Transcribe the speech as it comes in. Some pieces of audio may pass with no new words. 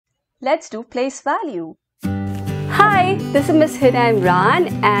Let's do place value. Hi, this is Miss Hina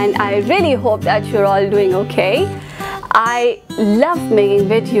Imran and I really hope that you're all doing okay. I love making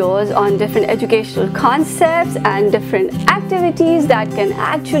videos on different educational concepts and different activities that can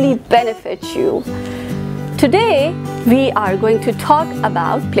actually benefit you. Today, we are going to talk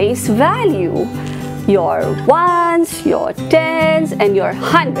about place value. Your ones, your tens and your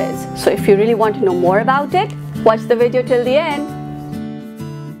hundreds. So if you really want to know more about it, watch the video till the end.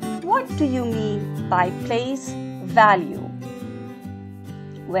 What do you mean by place value?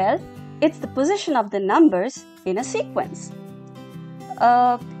 Well, it's the position of the numbers in a sequence.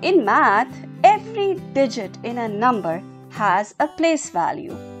 In math, every digit in a number has a place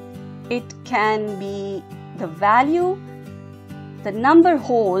value. It can be the value the number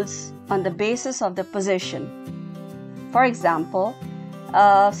holds on the basis of the position. For example,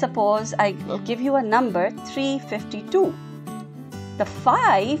 suppose I will give you a number 352. The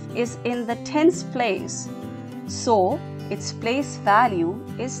 5 is in the tens place, so its place value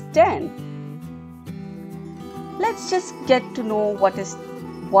is 10. Let's just get to know what is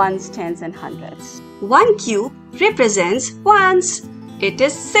ones, tens and hundreds. 1 cube represents ones. It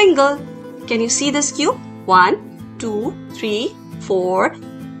is single. Can you see this cube? 1, 2, 3, 4,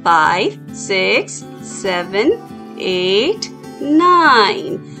 5, 6, 7, 8,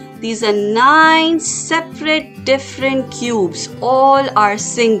 9. These are 9 separate different cubes. All are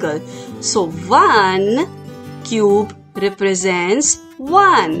single. So 1 cube represents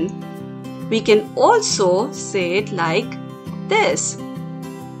 1. We can also say it like this.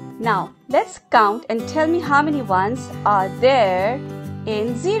 Now let's count and tell me how many ones are there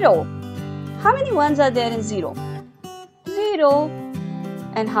in 0. How many ones are there in 0? 0.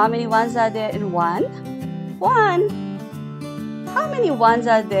 And how many ones are there in 1? 1. How many ones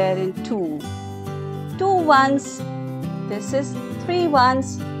are there in 2? 2 ones. This is 3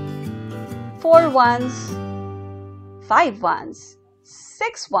 ones, 4 ones, 5 ones,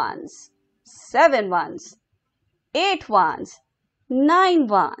 6 ones, 7 ones, 8 ones, 9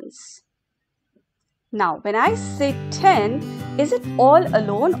 ones. Now, when I say 10, is it all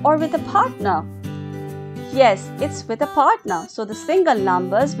alone or with a partner? Yes, it's with a partner. So the single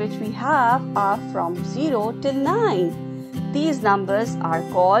numbers which we have are from 0 till 9. These numbers are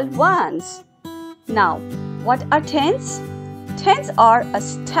called ones. Now, what are tens? Tens are a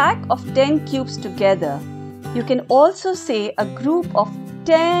stack of 10 cubes together. You can also say a group of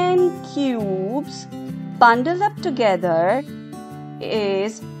 10 cubes bundled up together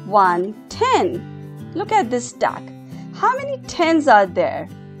is 110. Look at this stack. How many tens are there?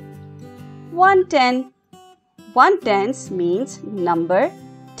 110. 1 tens means number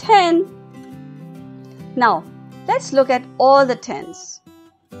 10. Now, let's look at all the tens.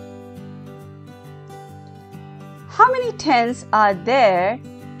 How many tens are there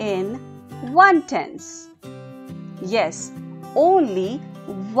in 1 tens? Yes, only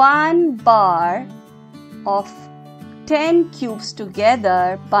 1 bar of 10 cubes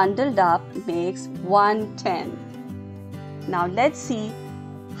together bundled up makes 110. Now let's see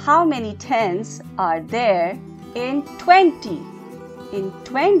how many tens are there in 20. In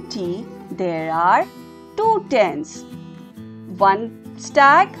 20 there are 2 tens. 1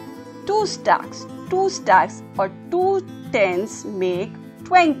 stack, 2 stacks. 2 stacks or 2 tens make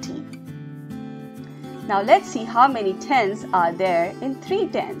 20. Now let's see how many tens are there in 3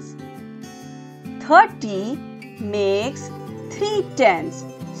 tens. 30 makes 3 tens.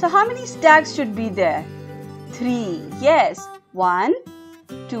 So how many stacks should be there? 3. Yes. 1,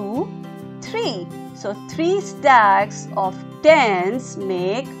 2, 3. So 3 stacks of tens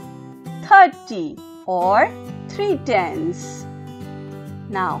make 30 or 3 tens.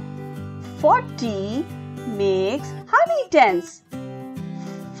 Now 40 makes how many tens?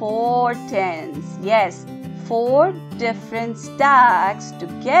 4 tens. Yes, 4 different stacks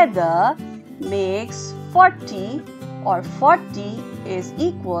together makes 40 or 40 is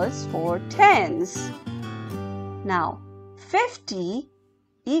equals 4 tens. Now 50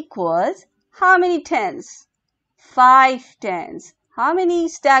 equals how many tens? 5 tens. How many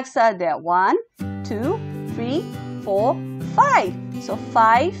stacks are there? 1, 2, 3, 4, 5. So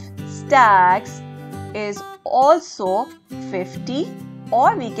 5 stacks is also 50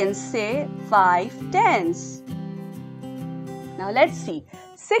 or we can say 5 tens. Now let's see.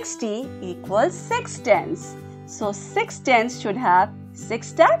 60 equals 6 tens. So 6 tens should have 6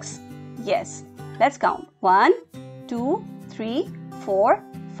 stacks? Yes. Let's count. 1, 2, 3, 4,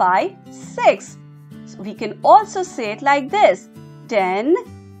 5, 6. So we can also say it like this. 10,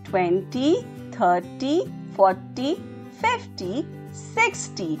 20, 30, 40, 50,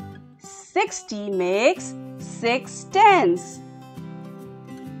 60. 60 makes 6 tens.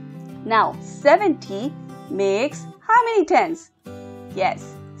 Now 70 makes how many tens?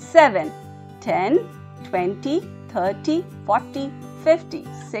 Yes, 7. 10, 20, 30, 40, 50,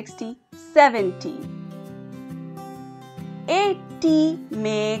 60, 70. 80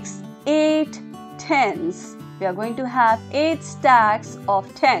 makes 8 tens. We are going to have 8 stacks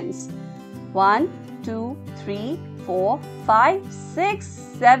of tens. 1, 2, 3, 4, 5, 6,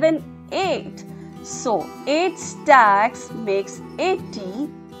 7, 8. So 8 stacks makes 80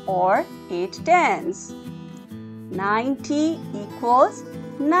 or 8 tens. 90 equals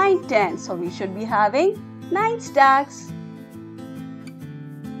 9 tens. So we should be having 9 stacks.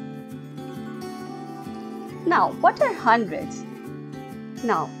 Now what are hundreds?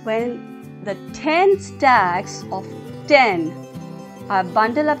 Now when the 10 stacks of 10 are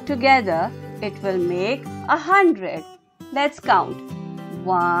bundled up together, it will make 100. Let's count.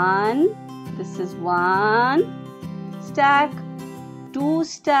 1, this is 1 stack, 2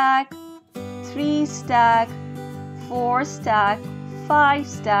 stack, 3 stack, 4 stack, 5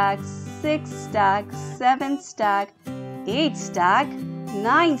 stack, 6 stack, 7 stack, 8 stack,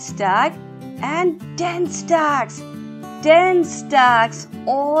 9 stack and 10 stacks. 10 stacks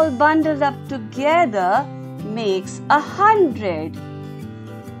all bundled up together makes 100.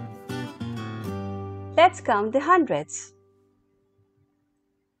 Let's count the hundreds.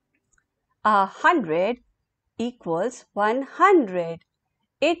 100 equals 100.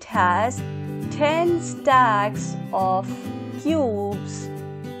 It has 10 stacks of cubes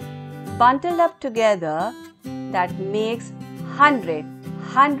bundled up together that makes 100.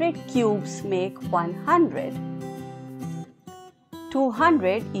 100 cubes make 100.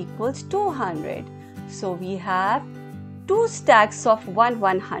 200 equals 200. So we have 2 stacks of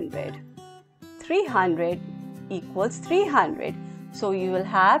 100. 300 equals 300. So you will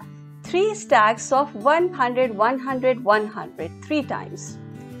have 3 stacks of 100, 100, 100 3 times.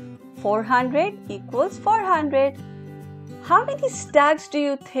 400 equals 400. How many stacks do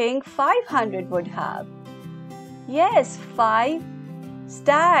you think 500 would have? Yes, 5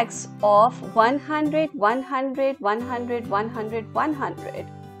 stacks of 100, 100, 100, 100, 100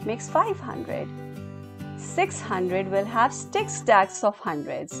 makes 500. 600 will have 6 stacks of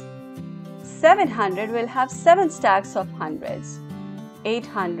hundreds. 700 will have 7 stacks of hundreds.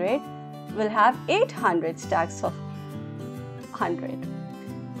 800 will have 800 stacks of 100.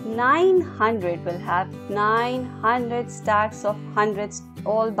 900 will have 900 stacks of hundreds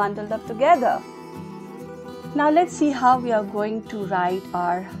all bundled up together. Now let's see how we are going to write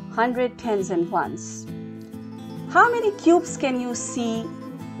our 100 tens and ones. How many cubes can you see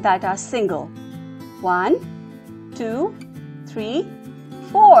that are single? 1, 2, 3,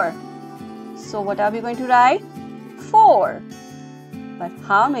 4. So what are we going to write? 4. But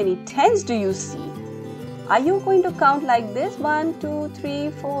how many tens do you see? Are you going to count like this? 1, 2, 3,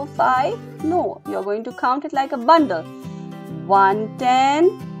 4, 5? No, you're going to count it like a bundle. 1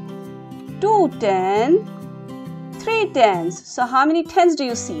 10, 2 10, 3 tens. So how many tens do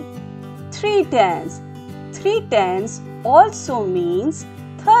you see? 3 tens. 3 tens also means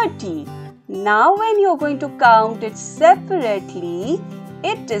 30. Now when you're going to count it separately,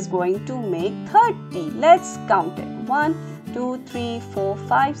 it is going to make 30. Let's count it. 1, 2, 3, 4,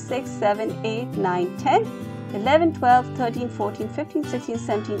 5, 6, 7, 8, 9, 10, 11, 12, 13, 14, 15, 16,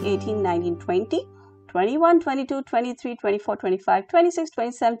 17, 18, 19, 20, 21, 22, 23, 24, 25, 26,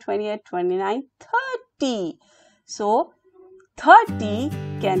 27, 28, 29, 30. So 30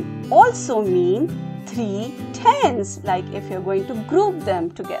 can also mean 3 tens, like if you're going to group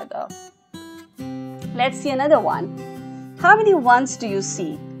them together. Let's see another one. How many ones do you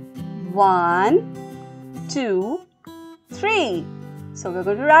see? 1, 2, 3. So we're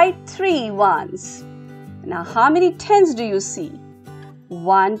going to write 3 ones. Now how many tens do you see?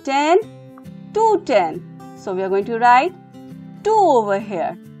 1 10, 2 10. So we are going to write 2 over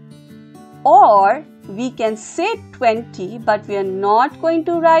here. Or we can say 20, but we are not going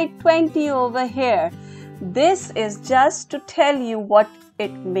to write 20 over here. This is just to tell you what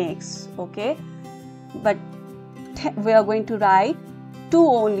it makes, okay? But we are going to write 2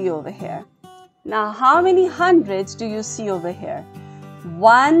 only over here. Now, how many hundreds do you see over here?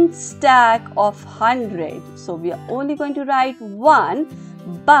 1 stack of 100. So we are only going to write 1,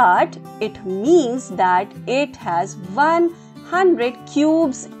 but it means that it has 100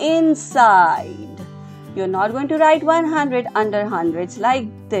 cubes inside. You're not going to write 100 under hundreds like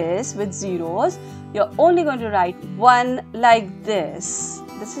this with zeros. You're only going to write 1 like this.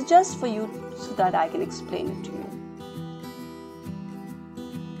 This is just for you so that I can explain it to you.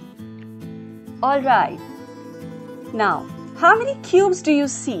 Alright. Now, how many cubes do you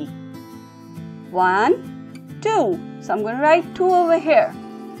see? 1, 2. So I'm going to write 2 over here.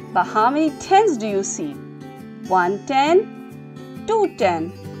 But how many tens do you see? 1 10, 2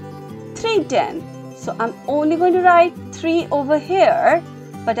 10, 3 10. So I'm only going to write 3 over here,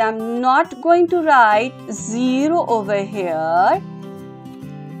 but I'm not going to write 0 over here.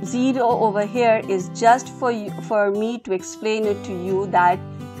 0 over here is just for me to explain it to you that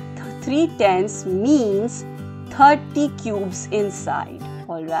 3 tens means 30 cubes inside.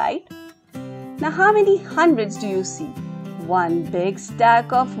 Alright. Now how many hundreds do you see? One big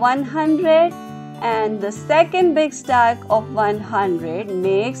stack of 100 and the second big stack of 100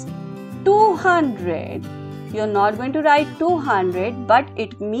 makes 200. You're not going to write 200, but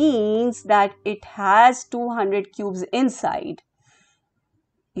it means that it has 200 cubes inside.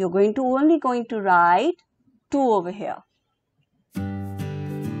 You're only going to write 2 over here.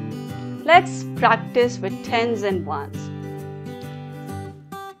 Let's practice with tens and ones.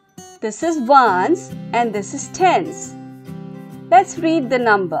 This is ones and this is tens. Let's read the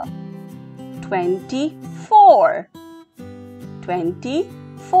number. 24.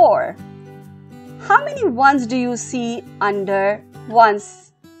 24. How many ones do you see under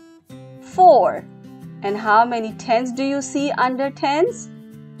ones? 4. And how many tens do you see under tens?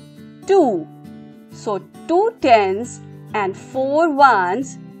 2. So 2 tens and 4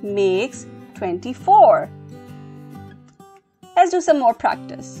 ones makes 24. Let's do some more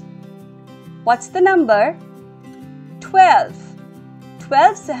practice. What's the number? 12.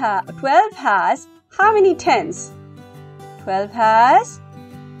 12 has how many tens? 12 has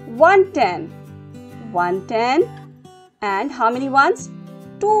 1 10. 1 10 and how many ones?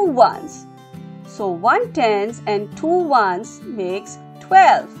 2 ones. So 1 tens and 2 ones makes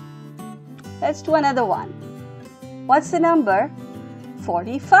 12. Let's do another one. What's the number?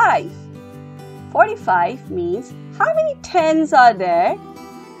 45. 45 means how many tens are there?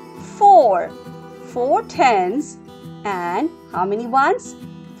 4. 4 tens and how many ones?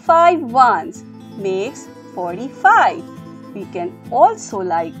 5 ones makes 45. We can also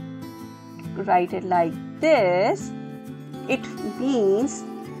write it like this. It means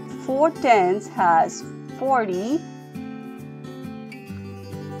 4 tens has 40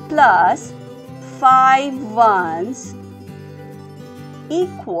 plus 5 ones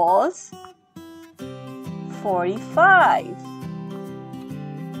equals 45.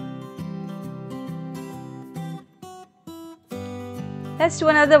 Let's do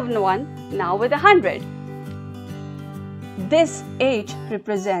another one now with 100. This H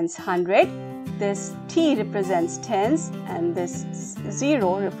represents 100, this T represents tens, and this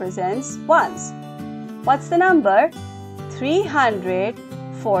 0 represents ones. What's the number?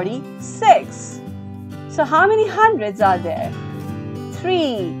 346. So how many hundreds are there?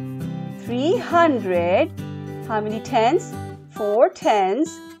 3. 300. How many tens? 4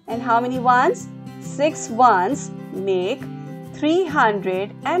 tens. And how many ones? 6 ones make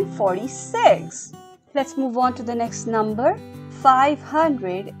 346. Let's move on to the next number,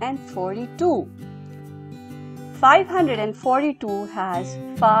 542. 542 has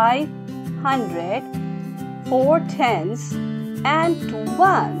 500, 4 tens and 2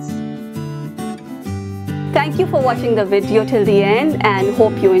 ones. Thank you for watching the video till the end and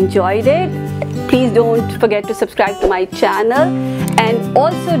hope you enjoyed it. Please don't forget to subscribe to my channel and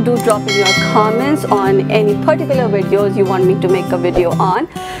also do drop in your comments on any particular videos you want me to make a video on.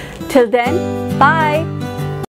 Till then, bye!